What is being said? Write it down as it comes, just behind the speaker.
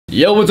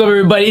Yo, what's up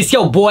everybody? It's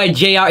your boy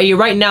JRE.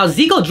 Right now,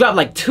 ZICO dropped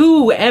like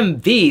 2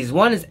 MVs.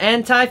 One is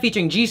Anti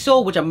featuring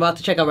G.Soul, which I'm about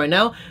to check out right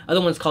now.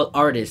 Other one's called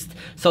Artist.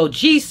 So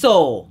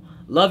G.Soul,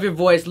 love your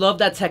voice, love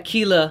that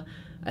tequila.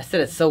 I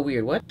said it's so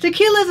weird. What?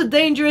 Tequila is a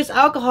dangerous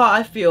alcohol,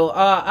 I feel.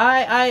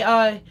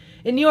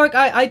 In New York,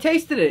 I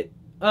tasted it.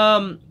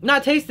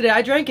 Not tasted it,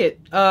 I drank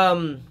it.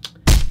 Let's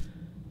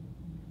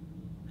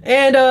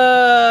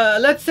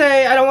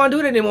say I don't want to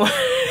do it anymore.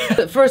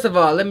 First of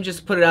all, let me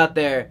just put it out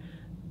there.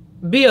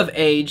 Be of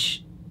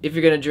age if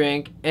you're gonna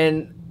drink,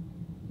 and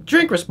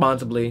drink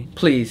responsibly,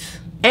 please.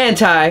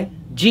 Anti,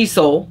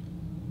 G.Soul.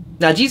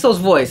 Now, G.Soul's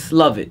voice,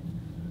 love it.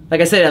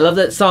 Like I said, I love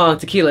that song,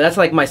 Tequila. That's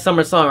like my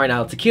summer song right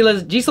now.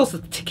 Tequila, G.Soul's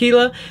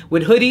Tequila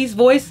with Hoodie's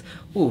voice.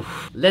 Ooh,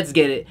 let's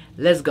get it.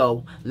 Let's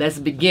go. Let's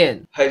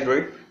begin. Hi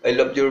Drake, I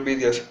love your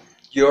videos.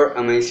 You're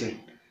amazing.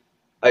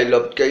 I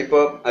love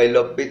K-pop, I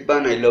love Big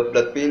Bang, I love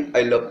Blackpink,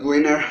 I love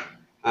Winner.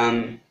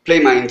 Play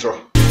my intro.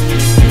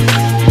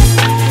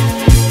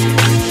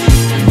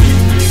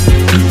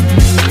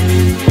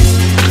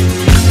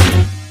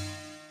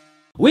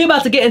 We're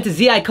about to get into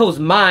ZICO's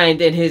mind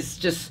and his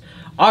just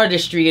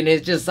artistry and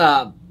his just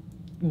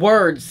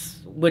words,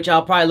 which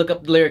I'll probably look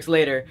up the lyrics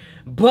later.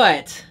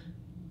 But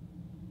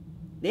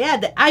they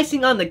had the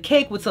icing on the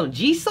cake with some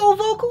G.Soul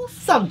vocals?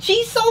 Some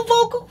G.Soul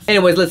vocals?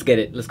 Anyways, let's get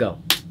it. Let's go.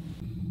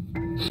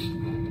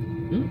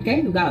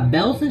 Okay, we got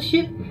bells and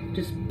shit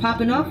just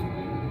popping off.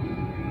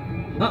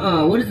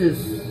 What is this?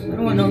 I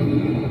don't want no...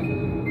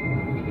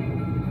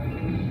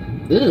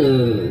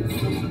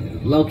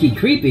 Ugh. Low-key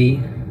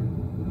creepy.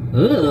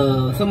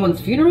 Ugh,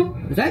 someone's funeral?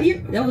 Is that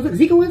you? That was it?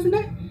 ZICO was in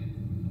there?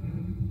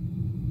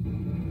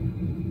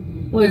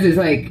 What is this,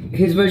 like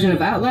his version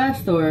of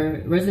Outlast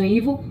or Resident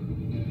Evil?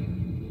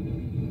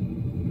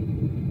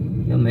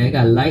 Yo man,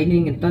 got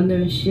lightning and thunder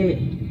and shit.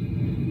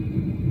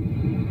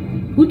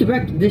 Who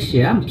directed this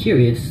shit? I'm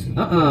curious.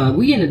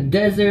 We in the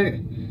desert.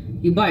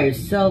 You by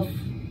yourself.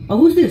 Oh,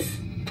 who's this?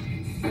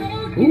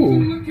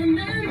 Ooh.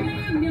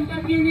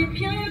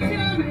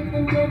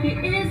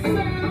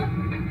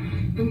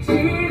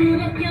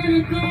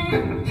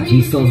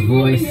 G.Soul's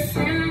voice.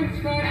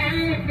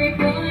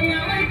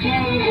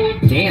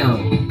 Damn.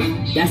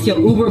 That's your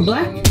Uber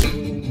Black?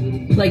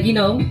 Like, you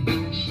know,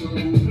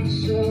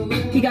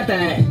 he got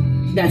that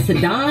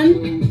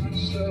sedan?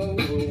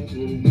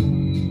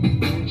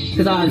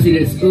 Because obviously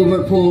there's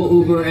Uber Pool,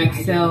 Uber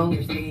XL,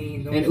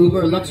 and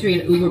Uber Luxury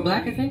and Uber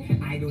Black, I think?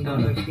 I don't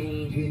know.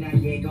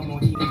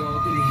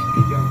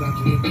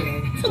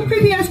 Some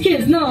creepy ass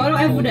kids. No, I don't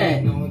F with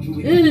that.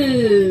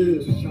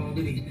 Ew.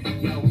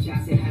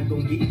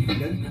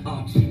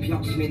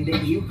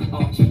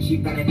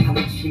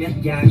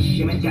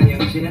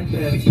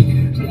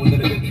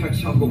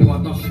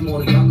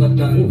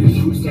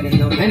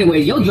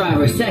 Anyway, your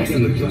driver is sexy.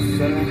 Who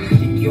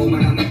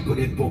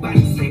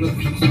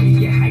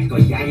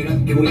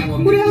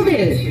the hell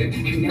is?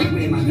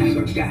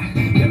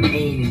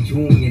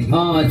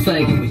 Oh, it's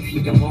like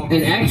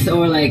an X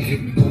or like...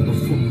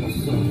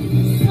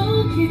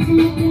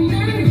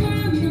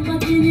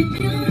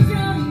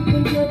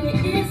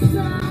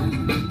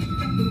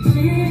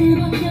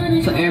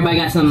 So everybody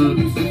got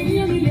some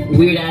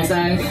weird ass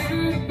eyes.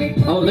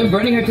 Oh, they're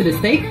burning her to the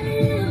stake?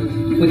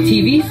 With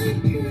TVs?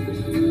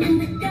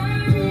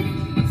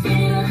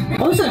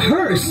 Oh, it's a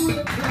hearse!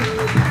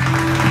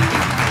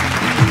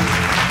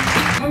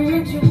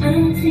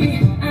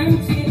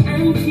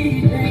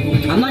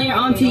 I'm not your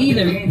auntie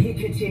either.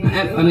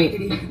 I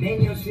mean,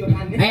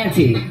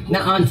 auntie,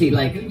 not auntie,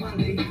 like...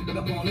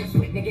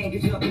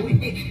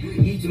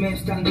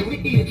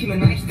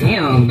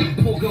 Damn,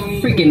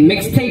 freaking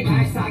mixtape.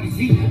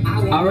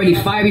 Already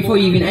fire before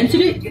you even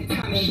entered it?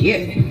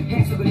 Shit.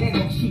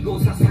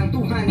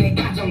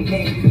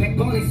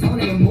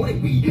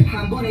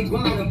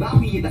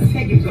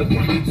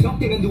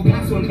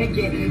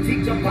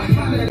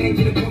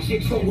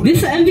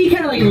 This MV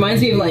kind of like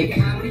reminds me of like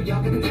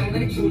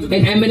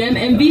an Eminem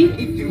MV,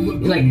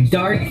 like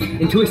dark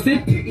and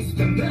twisted.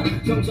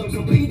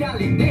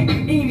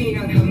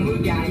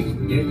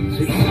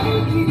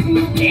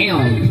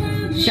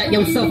 Damn, shot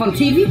yourself on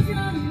TV?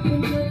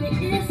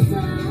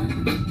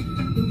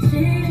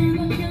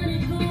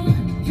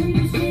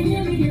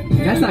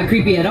 That's not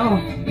creepy at all.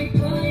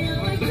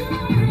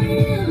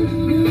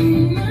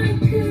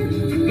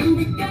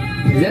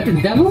 Is that the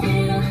devil?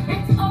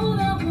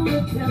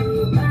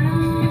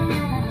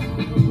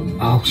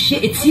 Oh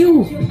shit, it's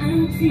you!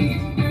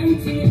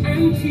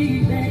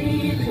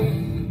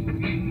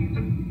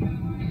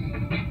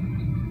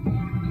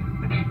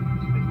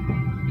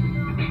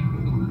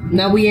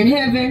 Now we in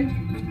heaven.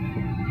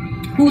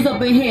 Who's up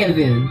in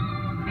heaven?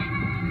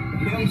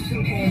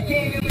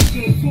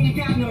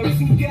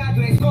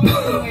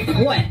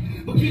 What?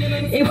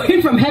 It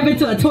went from heaven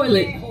to a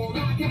toilet.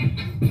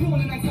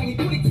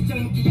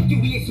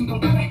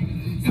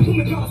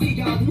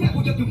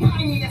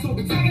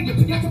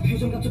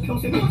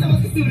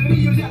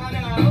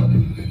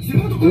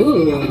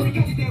 Ooh.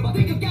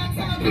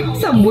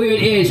 Some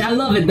weird ish. I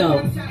love it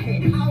though.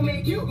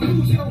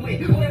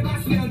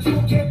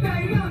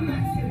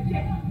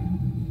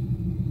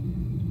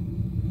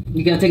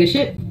 You gonna take a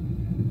shit?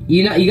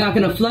 You're not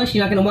gonna flush?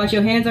 You're not gonna wash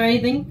your hands or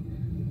anything?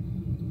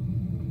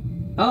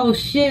 Oh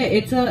shit!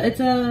 It's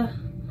a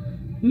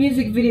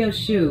music video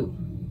shoot.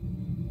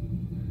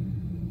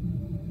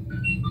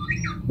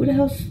 Who the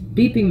hell's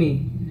beeping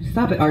me?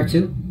 Stop it,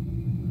 R2.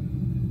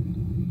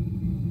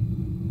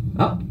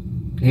 Oh,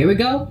 here we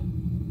go.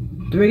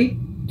 3,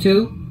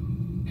 2,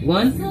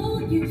 1.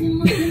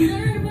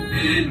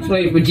 Let's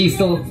wait for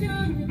G.Soul.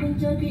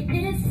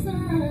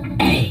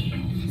 Hey,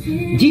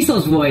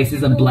 G.Soul's voice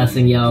is a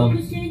blessing, yo.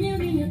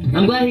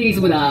 I'm glad he's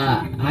with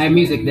Higher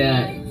Music,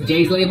 the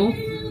Jay's label.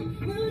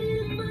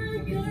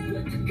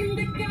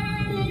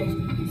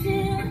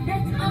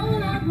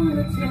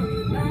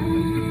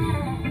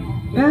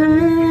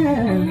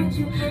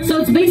 So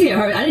it's basically a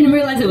hearse. I didn't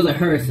realize it was a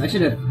hearse. I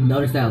should have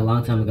noticed that a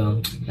long time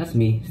ago. That's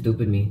me,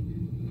 stupid me.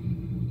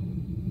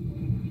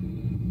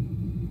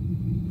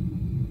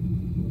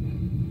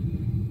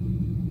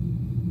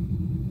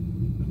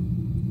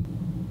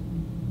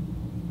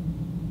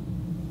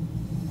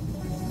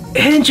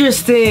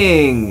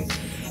 Interesting.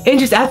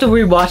 Interesting. I have to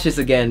rewatch this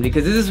again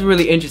because this is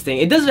really interesting.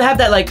 It doesn't have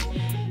that, like,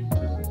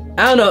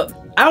 I don't know.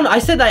 I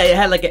said that it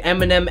had like an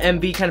Eminem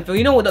MV kind of feel.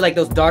 You know what, like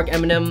those dark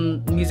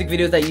Eminem music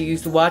videos that you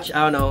used to watch? I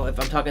don't know if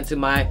I'm talking to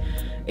my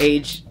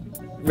age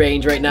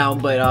range right now,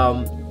 but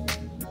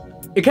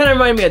it kind of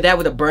reminded me of that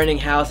with a burning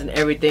house and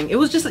everything. It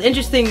was just an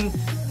interesting,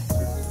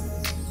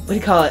 what do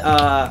you call it?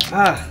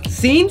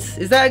 Scenes?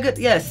 Is that a good?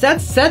 Yeah,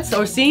 sets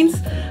or scenes.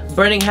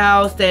 Burning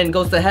house, then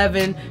goes to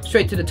heaven,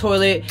 straight to the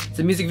toilet. It's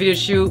a music video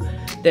shoot.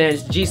 Then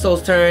it's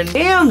G.Soul's turn.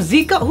 Damn,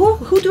 ZICO.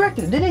 Who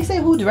directed it? Did they say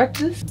who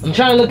directed this? I'm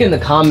trying to look in the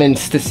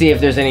comments to see if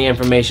there's any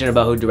information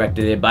about who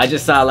directed it, but I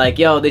just saw like,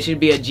 yo, there should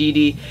be a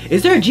GD.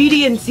 Is there a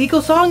GD and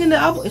ZICO song in the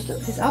album?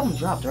 His album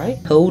dropped, right?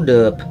 Hold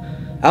up.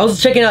 I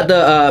was checking out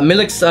the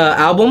Milik's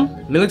album.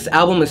 Milik's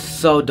album is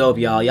so dope,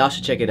 y'all. Y'all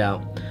should check it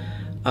out.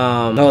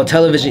 Oh,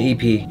 television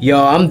EP.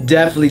 Yo, I'm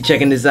definitely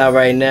checking this out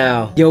right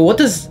now. Yo, what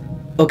does...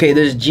 Okay,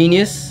 there's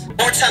Genius.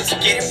 More time to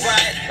get it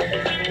right.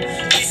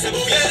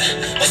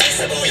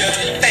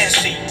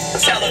 Fancy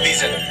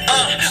television.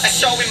 I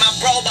show in my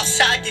bro 밥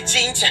살게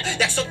진짜.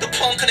 약속도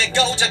펑크내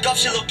고작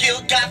없이로 길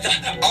갔다.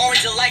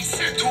 Orange lights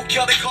두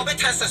겹의 컵에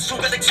탄산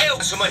수배들 채우.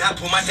 숨을 한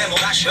품할 때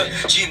몰아쉬어.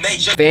 G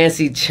major.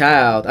 Fancy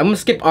Child. I'm gonna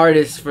skip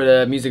artists for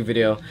the music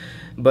video,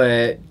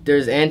 but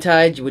there's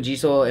Anti with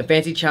G.Soul and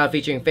Fancy Child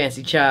featuring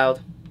Fancy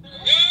Child.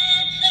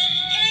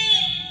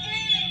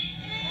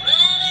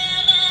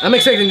 I'm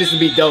expecting this to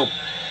be dope.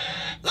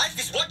 Life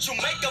is what you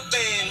make of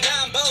it.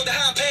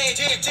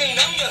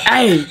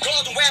 Hey.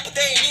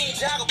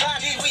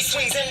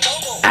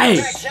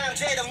 Hey.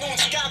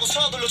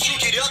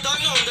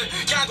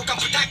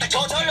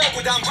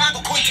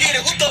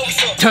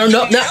 Turned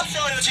up now.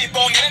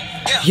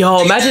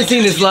 Yo, imagine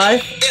seeing this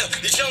live.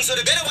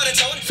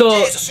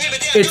 So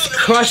it's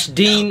Crush,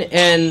 Dean,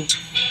 and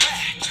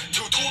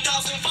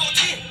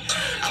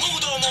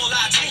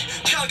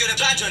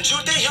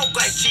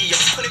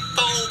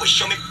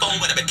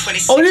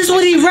oh, this is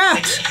what he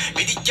rapped.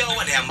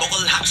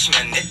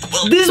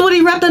 This is what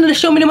he rapped under the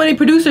Show Me the Money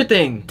producer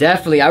thing.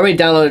 Definitely, I already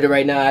downloaded it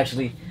right now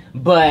actually.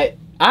 But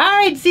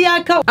alright,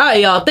 ZICO.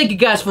 Alright, y'all, thank you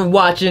guys for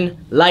watching.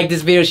 Like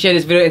this video, share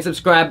this video, and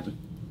subscribe.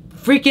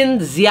 Freaking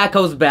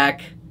ZICO's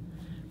back.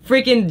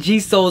 Freaking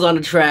G.Soul's on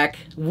the track.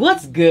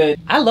 What's good?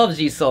 I love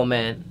G.Soul,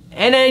 man.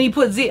 And then you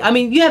put you have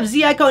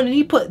ZICO and then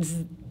you put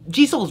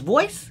G.Soul's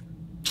voice?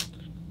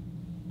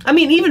 I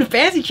mean, even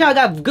Fancy Child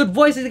got good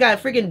voices. He got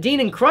freaking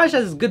Dean and Crush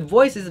has good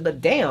voices, but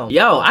damn.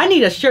 Yo, I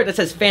need a shirt that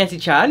says Fancy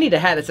Child. I need a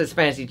hat that says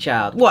Fancy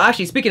Child. Well,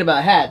 actually, speaking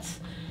about hats,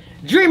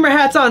 Dreamer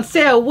hats on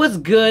sale. What's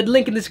good?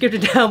 Link in the description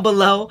down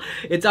below.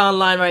 It's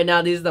online right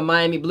now. These are the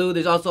Miami Blue.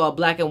 There's also a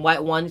black and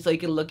white one, so you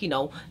can look, you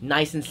know,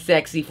 nice and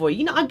sexy for you.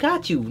 You know, I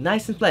got you.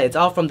 Nice and play. It's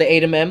all from the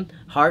A2M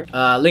heart.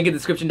 Link in the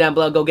description down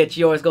below. Go get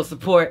yours. Go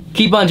support.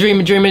 Keep on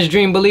dreaming. Dreamers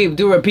dream, believe,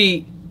 do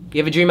repeat. You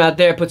have a dream out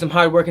there, put some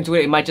hard work into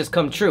it, it might just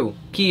come true.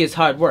 Key is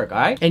hard work,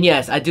 alright? And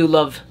yes, I do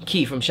love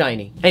Key from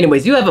Shiny.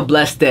 Anyways, you have a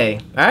blessed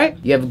day, alright?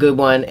 You have a good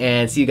one,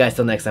 and see you guys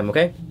till next time,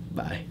 okay?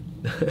 Bye.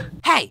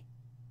 Hey,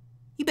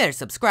 you better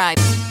subscribe.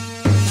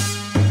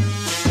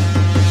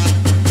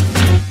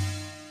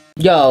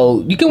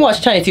 Yo, you can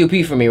watch Tiny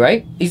TOP for me,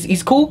 right?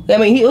 He's cool? I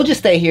mean, he'll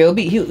just stay here,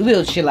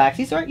 he'll chillax.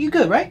 He's alright, you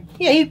good, right?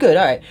 Yeah, he's good,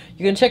 alright.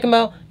 You're gonna check him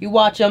out, you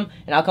watch him,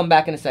 and I'll come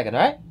back in a second,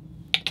 alright?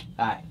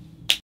 Alright.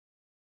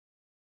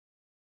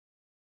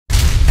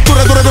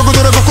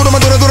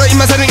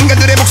 입맛 사는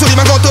인간들의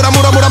목소리만 걷더라.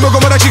 뭐라 뭐라 뭐라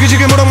뭐라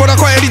지그지그 뭐라 뭐라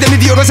과열이 된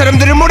미디어로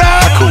사람들을 몰아.